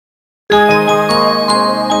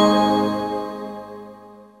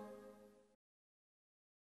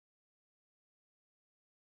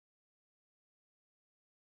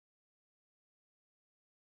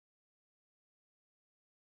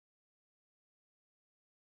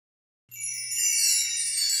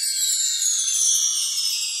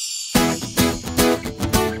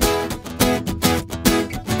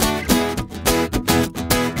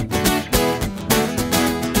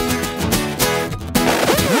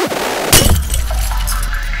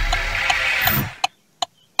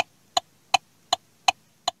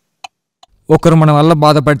ఒకరు మన వల్ల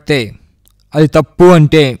బాధపడితే అది తప్పు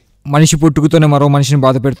అంటే మనిషి పుట్టుకతోనే మరో మనిషిని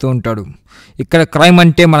బాధ పెడుతూ ఉంటాడు. ఇక్కడ క్రైమ్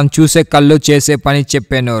అంటే మనం చూసే కళ్ళు, చేసే పని,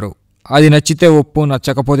 చెప్పేనోరు. అది నచ్చితే ఒప్పు,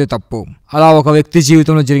 నచ్చకపోతే తప్పు. అలా ఒక వ్యక్తి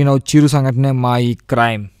జీవితంలో జరిగిన ఒక చిరు సంఘటనే మా ఈ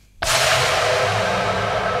క్రైమ్.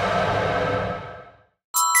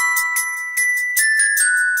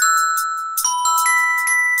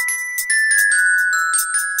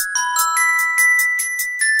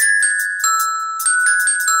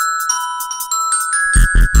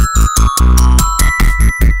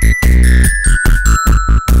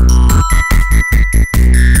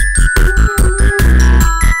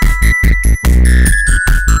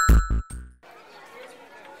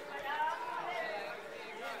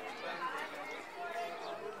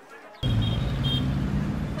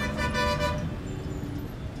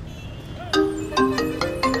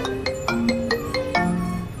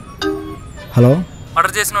 హలో,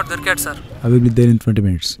 ఆర్డర్ చేసిన వాడు దొరికాడు సార్. అవి will be there in 20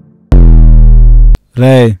 minutes.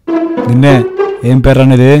 రే నిన్నే, ఏం పేరు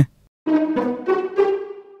అనేది?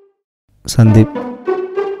 సందీప్.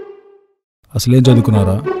 అసలేం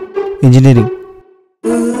చదువుకున్నారా? ఇంజనీరింగ్.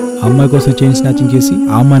 అమ్మాయి కోసం చైన్ స్నాచింగ్ చేసి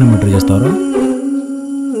ఆ అమ్మాయిని మర్డర్ చేస్తారా?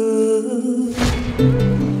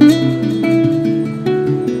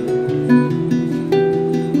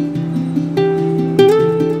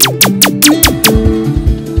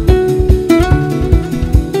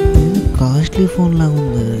 ఫోన్ లాగా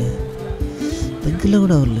ఉంది, దగ్గరలో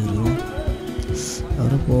కూడా అవ్వలేరు,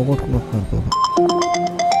 ఎవరో పోగొట్టుకున్నారు.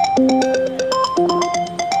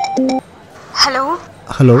 హలో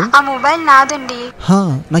హలో, ఆ మొబైల్ నాదండి.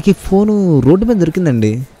 నాకు ఈ ఫోను రోడ్డు మీద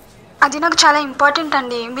దొరికిందండి. అది నాకు చాలా ఇంపార్టెంట్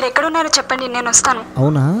అండి. మీరు ఎక్కడున్నారో చెప్పండి, నేను వస్తాను.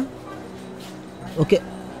 అవునా, ఓకే.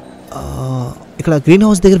 ఇక్కడ గ్రీన్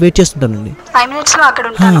హౌస్ దగ్గర వెయిట్ చేస్తుంటానండి. 5 minutesలో అక్కడ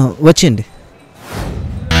ఉంటాను. వచ్చేయండి.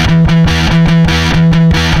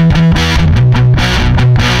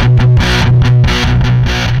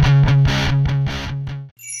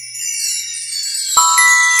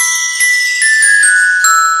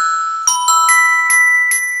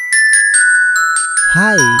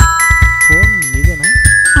 హాయ్, ఫోన్ మీదేనా?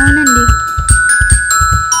 అవునండి.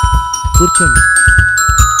 కూర్చోండి.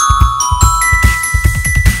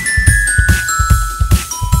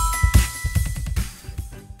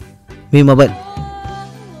 మీ మొబైల్.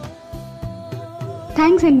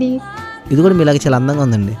 థ్యాంక్స్ అండి. ఇది కూడా మీలాగా చాలా అందంగా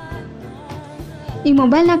ఉందండి. ఈ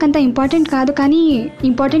మొబైల్ నాకంత ఇంపార్టెంట్ కాదు, కానీ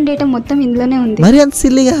ఇంపార్టెంట్ డేటా మొత్తం ఇందులోనే ఉంది. మరి అంత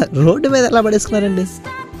సిల్లిగా రోడ్డు మీద ఎలా పడేసుకున్నారండి?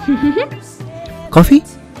 కాఫీ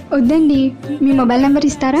వద్దండి, మీ మొబైల్ నెంబర్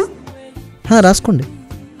ఇస్తారా? రాసుకోండి.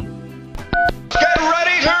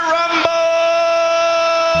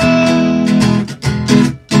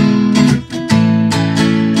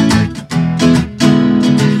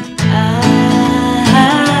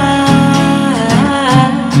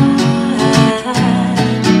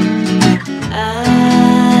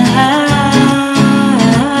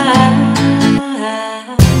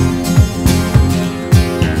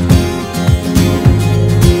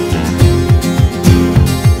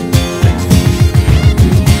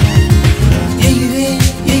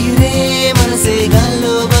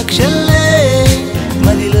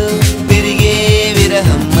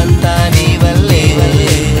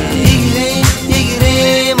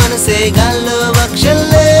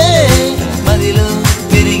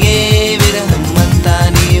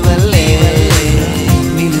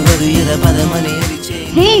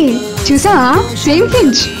 చూసావా, సేమ్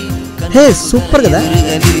పించ్. హే, సూపర్ కదా.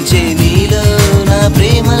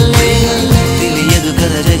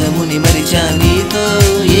 జగముని మరిచా నీతో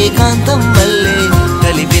ఏకాంతం వల్లే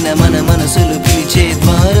కలిపిన మన మనసులు పిలిచే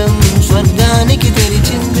ద్వారం స్వర్గానికి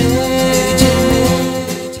తెరిచిందే.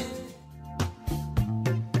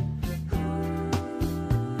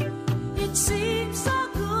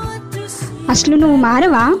 అసలు నువ్వు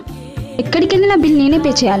మారవా? ఎక్కడికి వెళ్ళినా బిల్ నేనే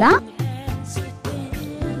పే చేయాలా?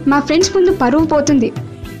 మా ఫ్రెండ్స్ ముందు పరువు పోతుంది.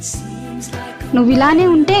 నువ్వు ఇలానే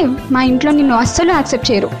ఉంటే మా ఇంట్లో నిన్ను అస్సలు యాక్సెప్ట్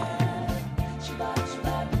చేయరు.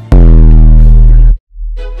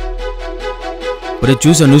 ఒరే,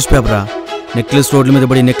 చూసా న్యూస్ పేపరా? నెక్లెస్ రోడ్ల మీద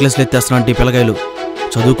పడి నెక్లెస్లు ఎత్తేస్తున్నా పిల్లకాయలు.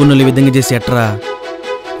 చదువుకున్న ఈ విధంగా చేసి ఎట్టరా?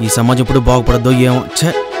 ఈ సమాజం ఎప్పుడు బాగుపడద్దో ఏమో. ఛే,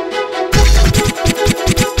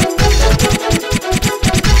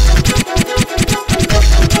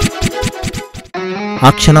 ఆ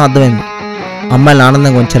క్షణం అర్థమైంది. అమ్మాయిని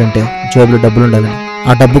ఆనందంగా ఉంచాలంటే జోబులో డబ్బులు ఉండాలని.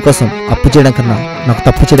 ఆ డబ్బు కోసం అప్పు చేయడం కన్నా నాకు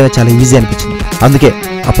తప్పు చేయడమే చాలా ఈజీ అనిపించింది. అందుకే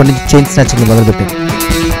అప్పటి నుంచి చైన్ స్నాచింగ్ మొదలుపెట్టాను.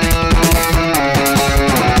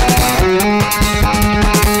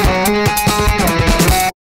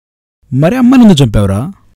 మరి అమ్మాయిని ఎందుకు చంపావురా?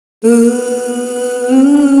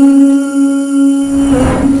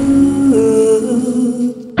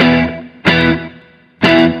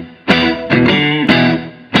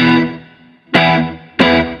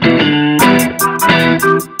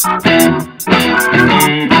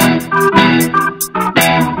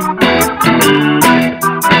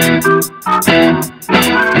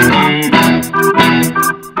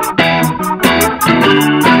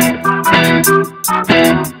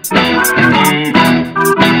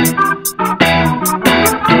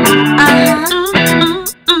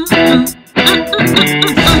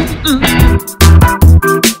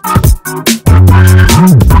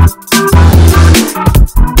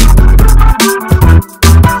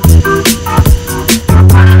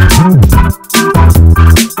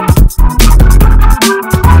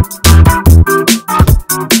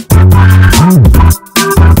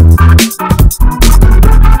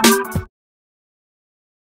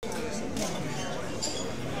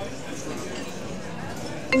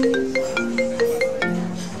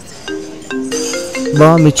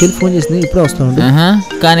 బావా మీ చెల్లి ఫోన్ చేసింది, ఇప్పుడే వస్తాను.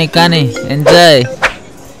 కానీ కానీ ఎంజాయ్.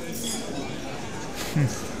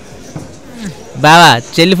 బావా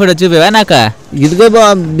చెల్లి ఫోటో చూపేవా నాక? ఇదిగో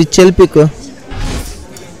బావా మీ చెల్లి పిక్.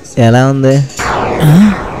 ఎలా ఉంది?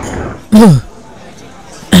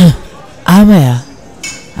 ఆమెయా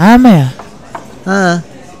ఆమెయా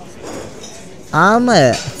ఆమె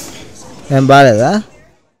ఏం బాగాలేదా?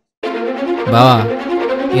 బావా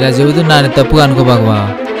ఇలా చెబుతున్నాను తప్పుగా అనుకోబాకు బావా.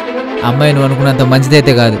 అమ్మాయి నువ్వు అనుకున్నంత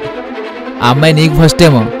మంచిదైతే కాదు. ఆ అమ్మాయి నీకు ఫస్ట్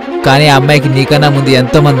ఏమో, కానీ ఆ అమ్మాయికి నీకన్నా ముందు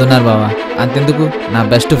ఎంతోమంది ఉన్నారు బావా. అంతెందుకు నా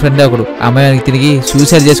బెస్ట్ ఫ్రెండ్ ఒకడు అమ్మాయికి తిరిగి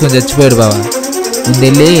సూసైడ్ చేసుకొని చచ్చిపోయాడు బావా.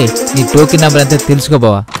 ముందెళ్ళి నీ టోకెన్ నెంబర్ అంతా తెలుసుకో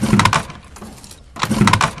బావా.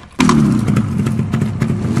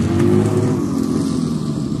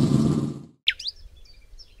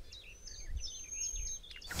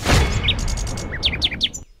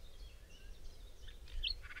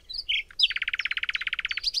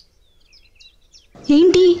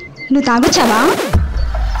 ఏంటి నువ్వు తాగొచ్చావా?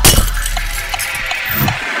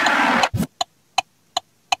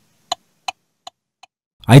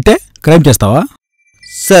 అయితే క్రైమ్ చేస్తావా?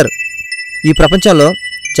 సార్ ఈ ప్రపంచంలో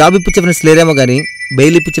జాబ్ ఇప్పించే ఫ్రెండ్స్ లేరేమో కానీ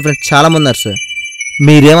బెయిల్ ఇప్పించే ఫ్రెండ్స్ చాలా మంది ఉన్నారు సార్.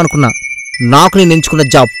 మీరేమనుకున్నా నాకు నేను ఎంచుకున్న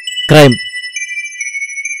జాబ్ క్రైమ్.